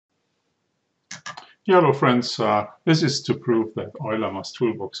Yeah, hello friends, this is to prove that Euler Math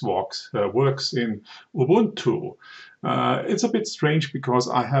Toolbox works in Ubuntu. It's a bit strange because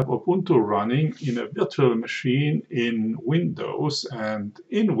I have Ubuntu running in a virtual machine in Windows, and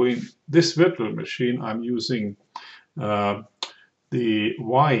in this virtual machine I'm using uh, the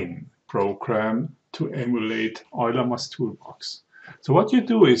Wine program to emulate Euler Math Toolbox. So what you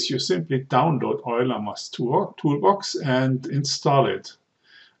do is you simply download Euler Math Toolbox and install it.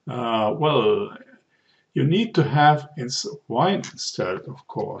 Well, you need to have Wine installed, of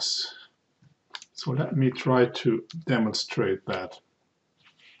course. So let me try to demonstrate that.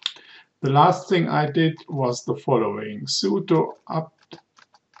 The last thing I did was the following. Sudo apt,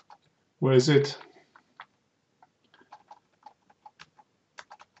 where is it?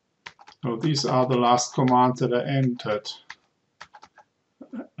 Oh, these are the last commands that I entered.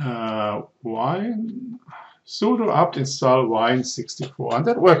 Wine, sudo apt install wine64, and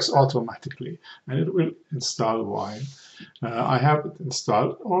that works automatically, and it will install wine. I have it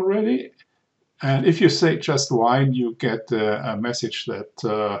installed already. And if you say just wine, you get a message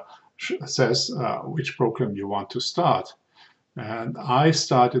that says which program you want to start. And I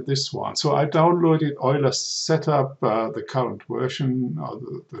started this one. So I downloaded Euler Setup, the current version, or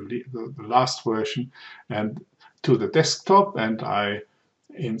the last version, and to the desktop, and I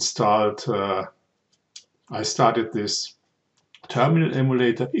installed, I started this terminal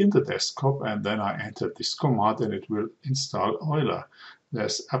emulator in the desktop, and then I entered this command and it will install Euler.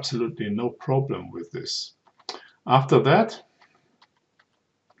 There's absolutely no problem with this. After that,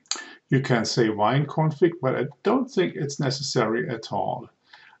 you can say wine config, but I don't think it's necessary at all.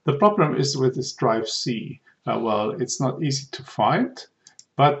 The problem is with this drive C. Well, it's not easy to find,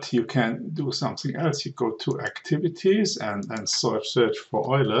 but you can do something else. You go to activities and search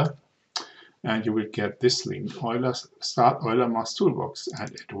for Euler, and you will get this link, start Euler Math Toolbox,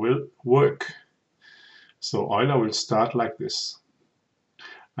 and it will work. So Euler will start like this.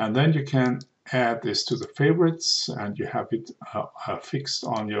 And then you can add this to the favorites, and you have it fixed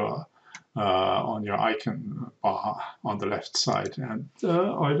on your icon bar on the left side, and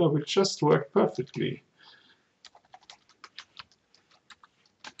Euler will just work perfectly.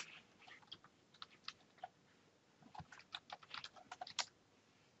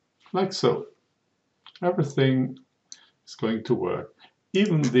 Like so. Everything is going to work.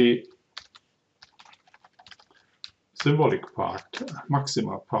 Even the symbolic part,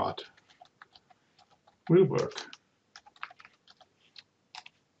 maxima part, will work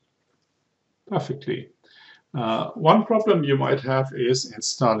perfectly. One problem you might have is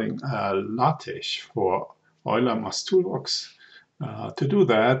installing LaTeX for Euler Math Toolbox. To do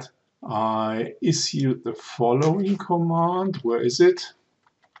that, I issued the following command. Where is it?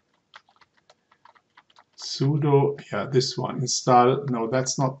 Sudo, yeah, this one, install, no,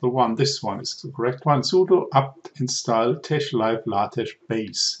 that's not the one, this one is the correct one. Sudo apt install tesh live LaTeX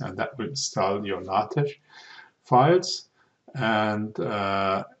base, and that will install your LaTeX files. And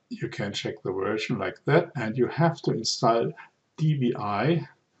you can check the version like that, and you have to install DVI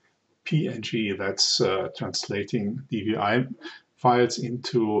PNG, that's translating DVI files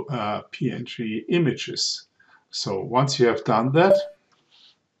into PNG images. So once you have done that,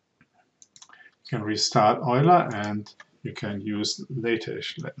 you can restart Euler and you can use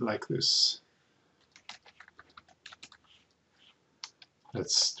LaTeX like this.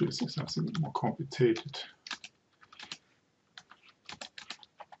 Let's do something more complicated.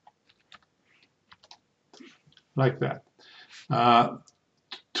 Like that.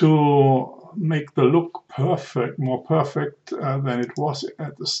 To make the look perfect, more perfect than it was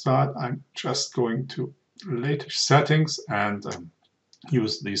at the start, I'm just going to LaTeX settings and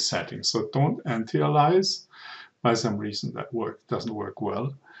use these settings. So don't anti-alias. By some reason that doesn't work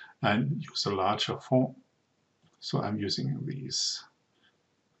well, and use a larger font. So I'm using these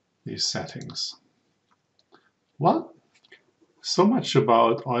settings. Well, so much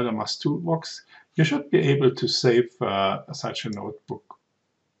about Euler Math Toolbox. You should be able to save such a notebook.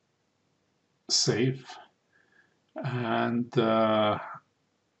 Save. And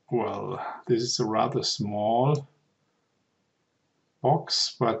well, this is a rather small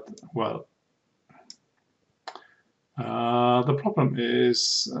box, but well, the problem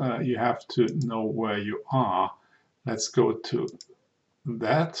is you have to know where you are. Let's go to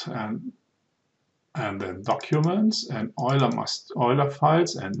that and then documents and Euler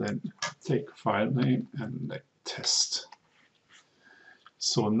files, and then take file name and like test.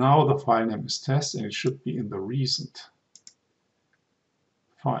 So now the file name is test, and it should be in the recent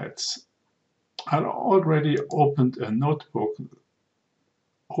files. I already opened a notebook.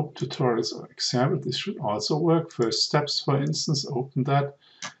 Hope tutorials or example. This should also work. First steps, for instance, open that.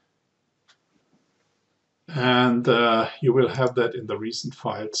 and you will have that in the recent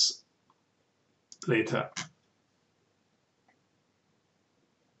files later.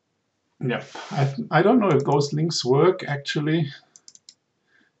 Yep, I don't know if those links work actually.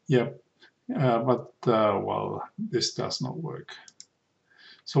 Yep, well, this does not work.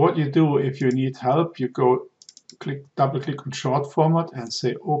 So what you do if you need help, you go double click on short format and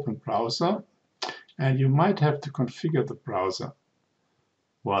say open browser, and you might have to configure the browser.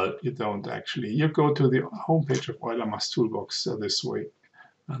 Well, you don't actually. You go to the homepage of Euler Math Toolbox this way,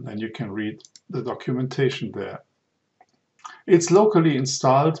 and then you can read the documentation there. It's locally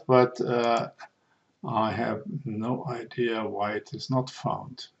installed, but I have no idea why it is not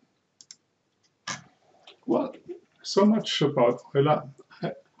found. Well, so much about Euler.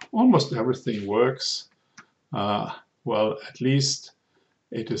 Almost everything works. Well, at least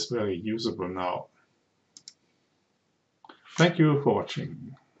it is very usable now. Thank you for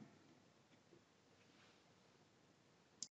watching.